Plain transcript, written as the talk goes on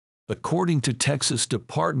According to Texas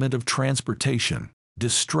Department of Transportation,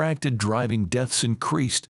 distracted driving deaths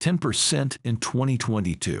increased 10% in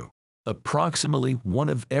 2022. Approximately 1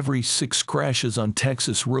 of every 6 crashes on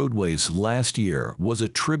Texas roadways last year was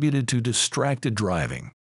attributed to distracted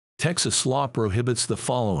driving. Texas law prohibits the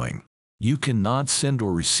following. You cannot send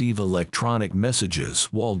or receive electronic messages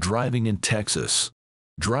while driving in Texas.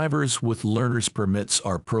 Drivers with learner's permits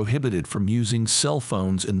are prohibited from using cell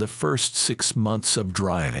phones in the first 6 months of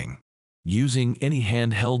driving. Using any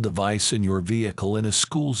handheld device in your vehicle in a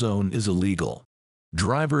school zone is illegal.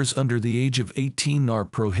 Drivers under the age of 18 are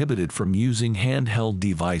prohibited from using handheld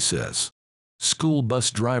devices. School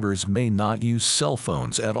bus drivers may not use cell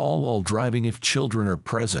phones at all while driving if children are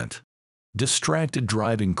present. Distracted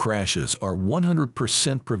driving crashes are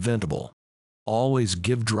 100% preventable. Always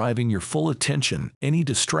give driving your full attention. Any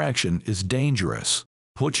distraction is dangerous.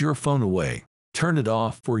 Put your phone away. Turn it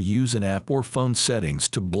off or use an app or phone settings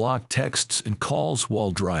to block texts and calls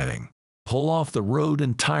while driving. Pull off the road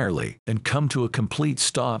entirely and come to a complete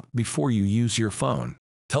stop before you use your phone.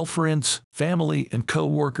 Tell friends, family, and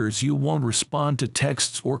co-workers you won't respond to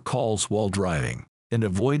texts or calls while driving, and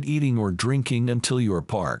avoid eating or drinking until you are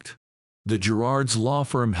parked. The Gerard's Law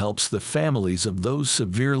Firm helps the families of those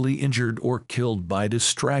severely injured or killed by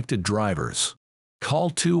distracted drivers. Call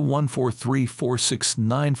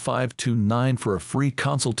 214-346-9529 for a free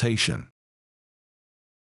consultation.